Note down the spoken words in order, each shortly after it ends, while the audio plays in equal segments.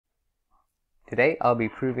Today I'll be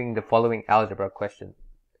proving the following algebra question.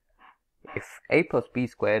 If a plus b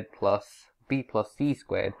squared plus b plus c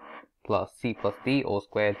squared plus c plus d all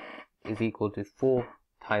squared is equal to 4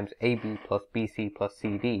 times ab plus bc plus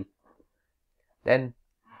cd, then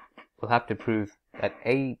we'll have to prove that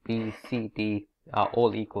a, b, c, d are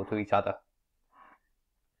all equal to each other.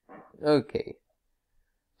 Okay,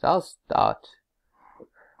 so I'll start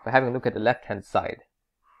by having a look at the left hand side.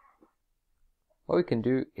 What we can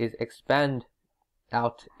do is expand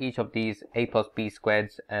out each of these a plus b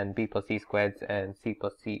squareds and b plus c squareds and c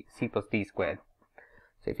plus d squared.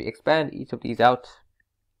 So if you expand each of these out,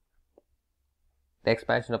 the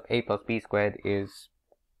expansion of a plus b squared is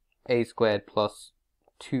a squared plus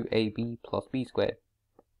 2ab plus b squared,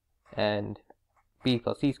 and b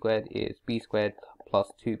plus c squared is b squared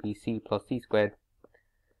plus 2bc plus c squared,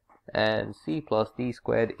 and c plus d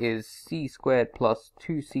squared is c squared plus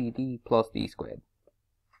 2cd plus d squared.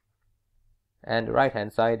 And the right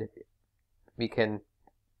hand side, we can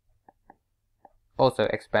also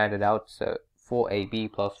expand it out, so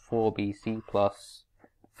 4ab plus 4bc plus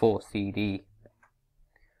 4cd.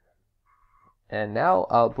 And now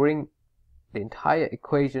I'll bring the entire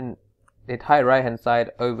equation, the entire right hand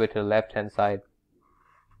side over to the left hand side.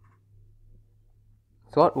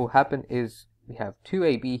 So what will happen is we have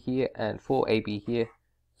 2ab here and 4ab here.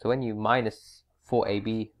 So when you minus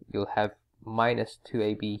 4ab, you'll have minus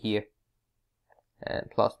 2ab here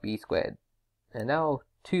and plus b squared. And now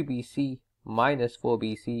 2bc minus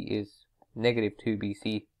 4bc is negative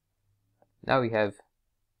 2bc. Now we have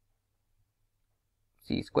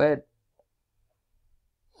c squared,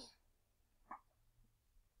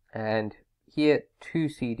 and here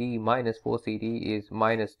 2cd minus 4cd is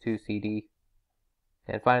minus 2cd,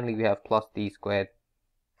 and finally we have plus d squared.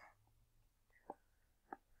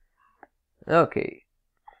 Okay,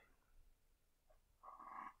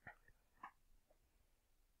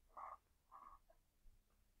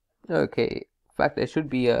 in fact there should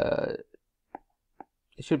be a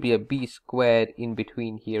b squared in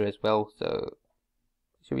between here as well, so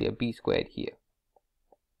there should be a b squared here.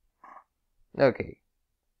 Okay,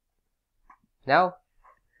 now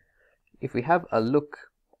if we have a look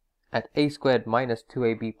at a squared minus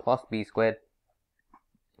 2ab plus b squared,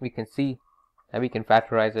 we can see that we can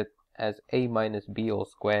factorize it as a minus b all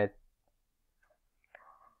squared.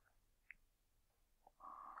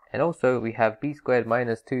 And also we have b squared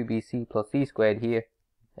minus 2bc plus c squared here,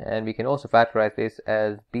 and we can also factorize this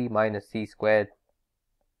as b minus c squared.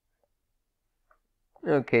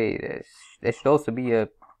 Okay, there should also be a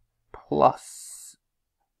plus,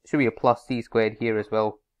 c squared here as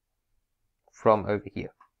well from over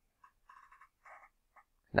here.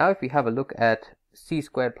 Now if we have a look at c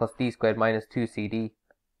squared plus d squared minus 2cd,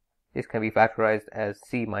 this can be factorized as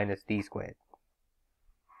c minus d squared.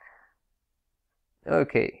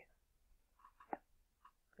 Okay,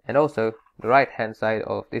 and also the right hand side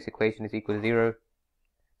of this equation is equal to 0.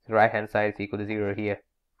 The right hand side is equal to 0 here.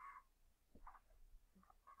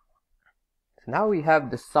 So now we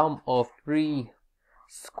have the sum of 3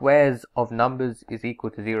 squares of numbers is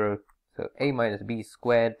equal to 0. So a minus b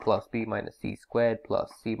squared plus b minus c squared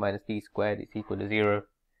plus c minus d squared is equal to 0.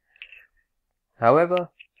 However,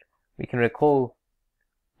 we can recall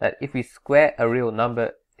that if we square a real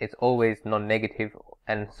number, it's always non-negative,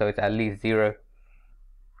 and so it's at least 0.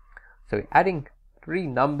 So we're adding 3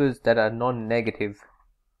 numbers that are non-negative,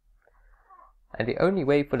 and the only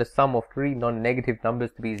way for the sum of 3 non-negative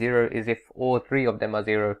numbers to be 0 is if all 3 of them are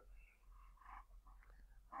 0.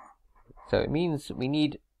 So it means we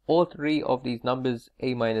need all 3 of these numbers,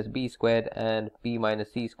 a minus b squared and b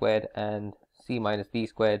minus c squared and c minus d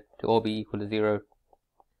squared, to all be equal to 0.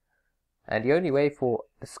 And the only way for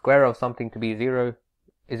the square of something to be 0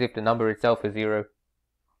 is if the number itself is 0,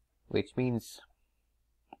 which means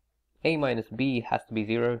a minus b has to be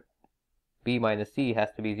 0, b minus c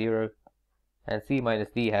has to be 0, and c minus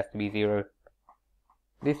d has to be 0.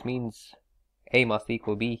 This means a must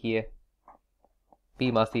equal b here,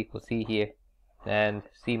 b must equal c here, and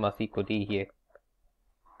c must equal d here.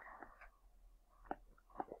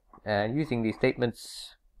 And using these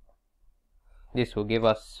statements, this will give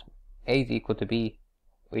us a is equal to b,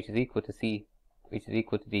 which is equal to c, which is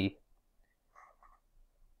equal to d.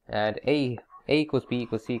 And a equals b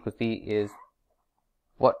equals c equals d is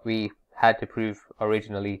what we had to prove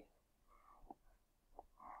originally.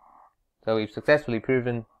 So we've successfully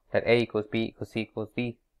proven that a equals b equals c equals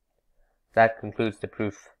d. That concludes the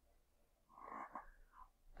proof.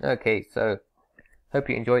 Okay, so hope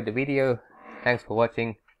you enjoyed the video. Thanks for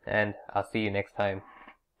watching, and I'll see you next time.